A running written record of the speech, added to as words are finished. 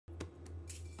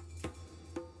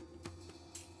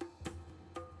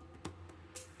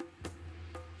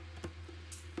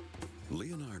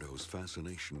Leonardo's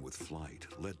fascination with flight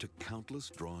led to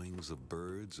countless drawings of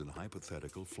birds and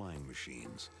hypothetical flying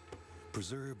machines,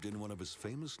 preserved in one of his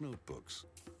famous notebooks,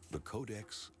 the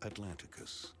Codex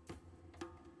Atlanticus.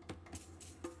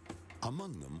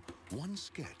 Among them, one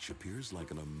sketch appears like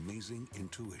an amazing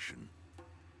intuition: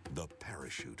 the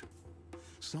parachute.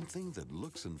 Something that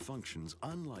looks and functions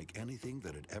unlike anything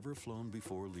that had ever flown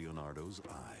before Leonardo's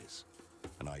eyes.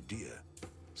 An idea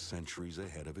centuries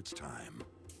ahead of its time.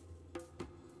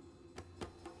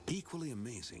 Equally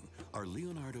amazing are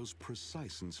Leonardo's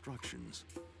precise instructions.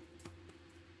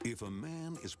 If a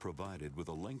man is provided with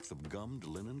a length of gummed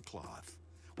linen cloth,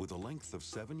 with a length of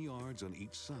 7 yards on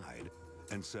each side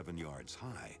and 7 yards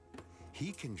high,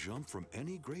 he can jump from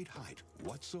any great height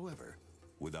whatsoever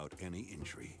without any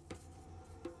injury.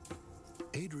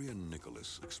 Adrian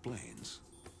Nicholas explains.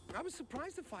 I was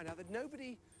surprised to find out that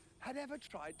nobody had ever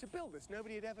tried to build this.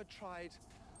 Nobody had ever tried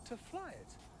to fly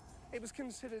it. It was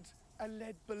considered a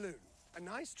lead balloon. A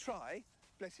nice try,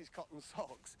 bless his cotton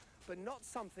socks, but not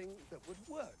something that would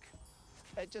work.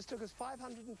 It just took us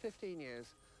 515 years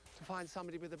to find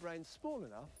somebody with a brain small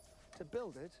enough to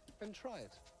build it and try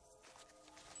it.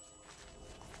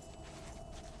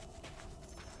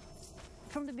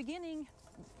 From the beginning,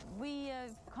 we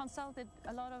consulted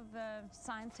a lot of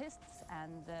scientists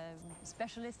and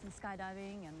specialists in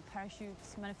skydiving and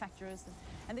parachutes manufacturers,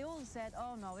 and they all said,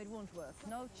 oh no, it won't work,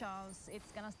 no chance,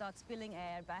 it's gonna start spilling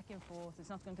air back and forth, it's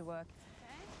not going to work.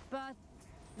 Okay. But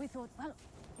we thought, well,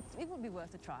 it would be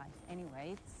worth a try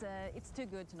anyway. It's too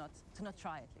good to not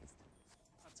try at least.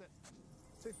 That's it.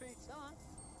 2 feet. Go on.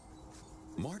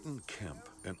 Martin Kemp,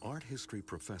 an art history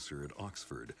professor at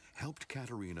Oxford, helped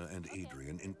Katerina and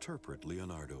Adrian interpret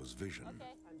Leonardo's vision.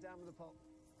 Okay. And down with the pole.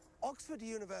 Oxford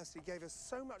University gave us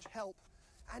so much help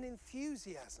and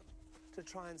enthusiasm to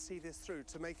try and see this through,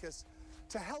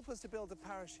 to help us to build the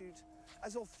parachute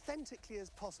as authentically as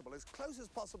possible, as close as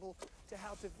possible to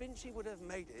how Da Vinci would have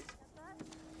made it.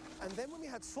 And then when we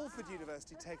had Salford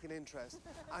University take an interest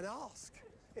and ask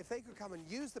if they could come and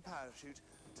use the parachute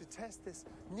to test this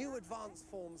new advanced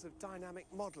forms of dynamic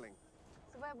modelling.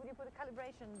 So where would you put a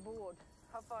calibration board?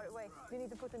 How far away? Do you need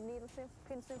to put a needle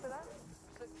pins in for that?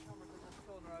 Click the camera to this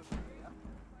corner over here.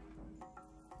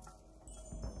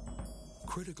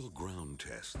 Critical ground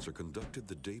tests are conducted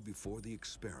the day before the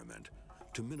experiment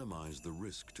to minimize the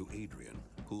risk to Adrian,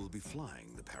 who will be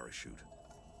flying the parachute.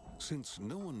 Since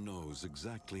no one knows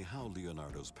exactly how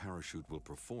Leonardo's parachute will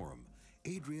perform,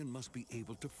 Adrian must be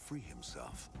able to free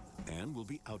himself and will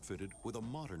be outfitted with a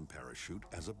modern parachute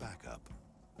as a backup.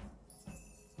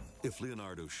 If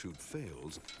Leonardo's chute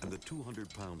fails and the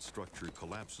 200-pound structure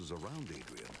collapses around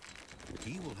Adrian,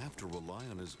 he will have to rely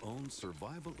on his own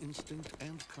survival instinct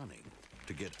and cunning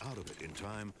to get out of it in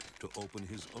time to open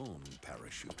his own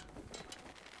parachute.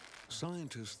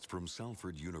 Scientists from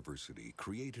Salford University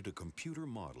created a computer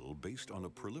model based on a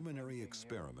preliminary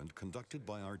experiment conducted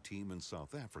by our team in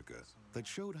South Africa that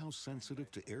showed how sensitive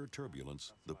to air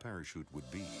turbulence the parachute would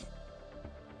be.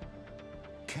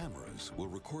 Cameras will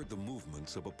record the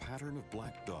movements of a pattern of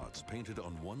black dots painted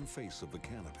on one face of the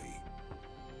canopy.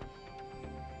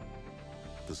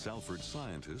 The Salford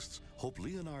scientists hope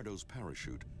Leonardo's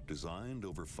parachute, designed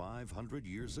over 500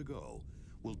 years ago,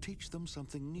 will teach them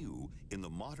something new in the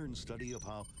modern study of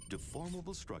how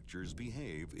deformable structures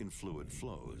behave in fluid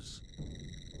flows,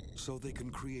 so they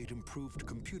can create improved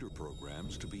computer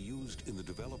programs to be used in the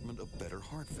development of better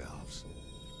heart valves,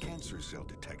 cancer cell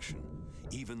detection,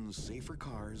 even safer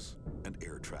cars and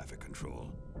air traffic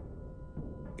control.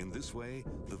 In this way,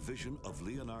 the vision of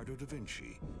Leonardo da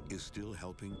Vinci is still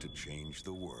helping to change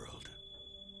the world.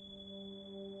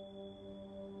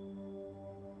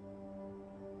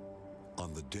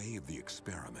 On the day of the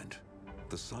experiment,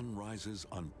 the sun rises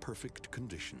on perfect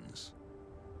conditions.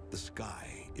 The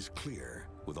sky is clear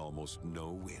with almost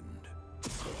no wind.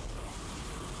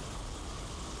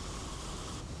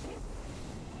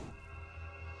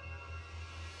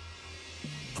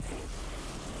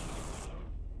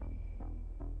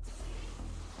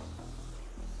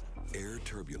 Air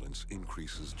turbulence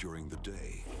increases during the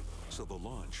day, so the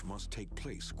launch must take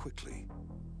place quickly.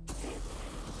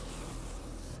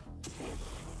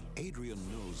 Adrian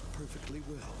knows perfectly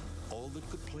well all that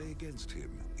could play against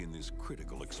him in this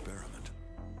critical experiment.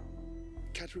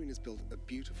 Katerina's built a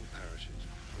beautiful parachute.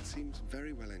 It seems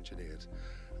very well engineered,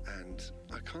 and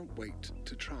I can't wait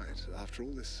to try it. After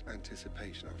all this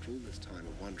anticipation, after all this time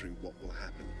of wondering what will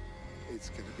happen, it's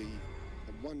going to be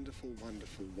a wonderful,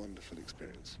 wonderful, wonderful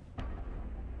experience.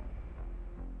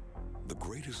 The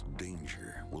greatest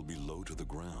danger will be low to the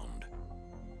ground.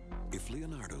 If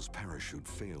Leonardo's parachute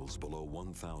fails below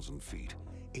 1,000 feet,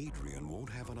 Adrian won't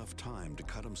have enough time to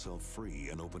cut himself free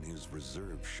and open his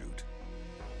reserve chute.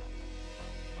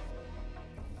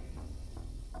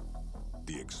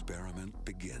 The experiment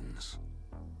begins.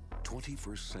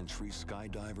 21st century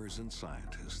skydivers and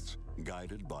scientists,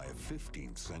 guided by a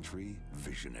 15th century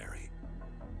visionary.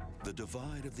 The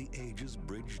divide of the ages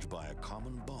bridged by a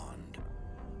common bond,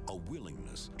 a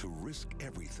willingness to risk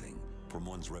everything from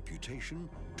one's reputation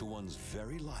to one's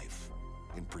very life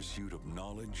in pursuit of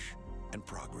knowledge and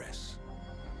progress.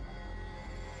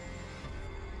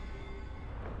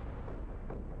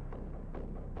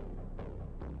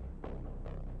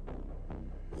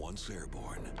 Once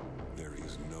airborne, there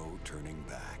is no turning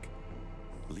back.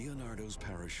 Leonardo's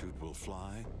parachute will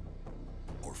fly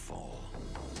or fall.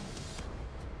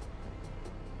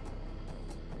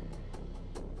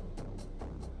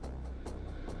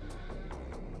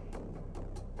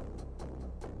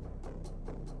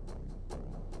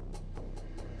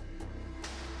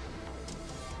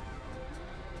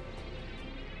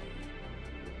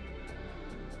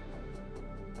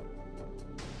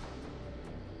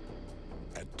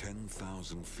 At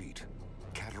 10,000 feet,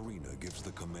 Katerina gives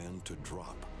the command to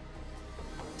drop.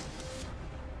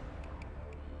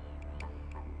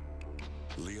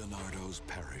 Leonardo's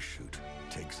parachute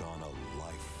takes on a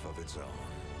life of its own.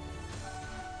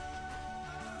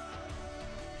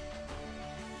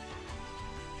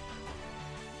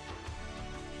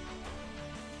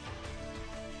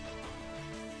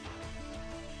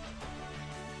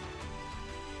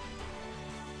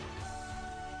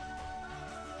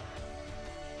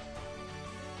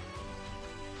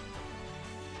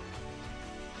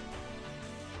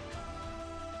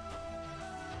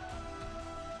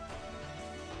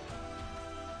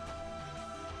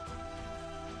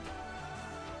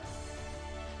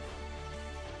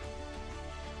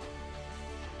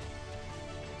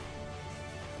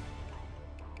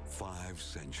 Five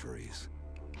centuries,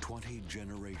 20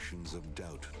 generations of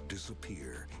doubt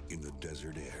disappear in the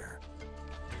desert air.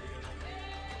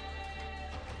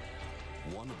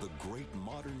 One of the great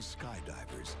modern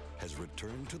skydivers has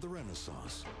returned to the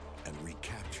Renaissance and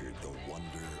recaptured the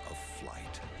wonder of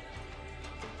flight.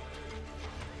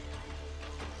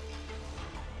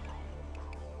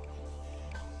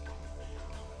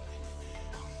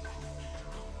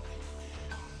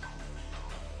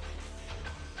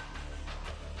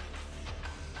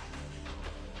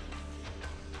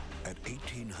 At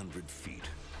 1,800 feet,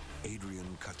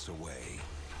 Adrian cuts away.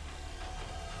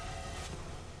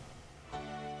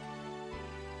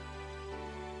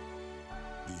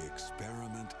 The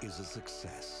experiment is a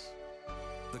success.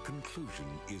 The conclusion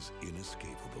is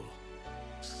inescapable.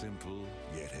 Simple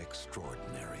yet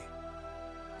extraordinary.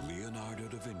 Leonardo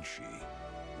da Vinci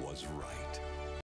was right.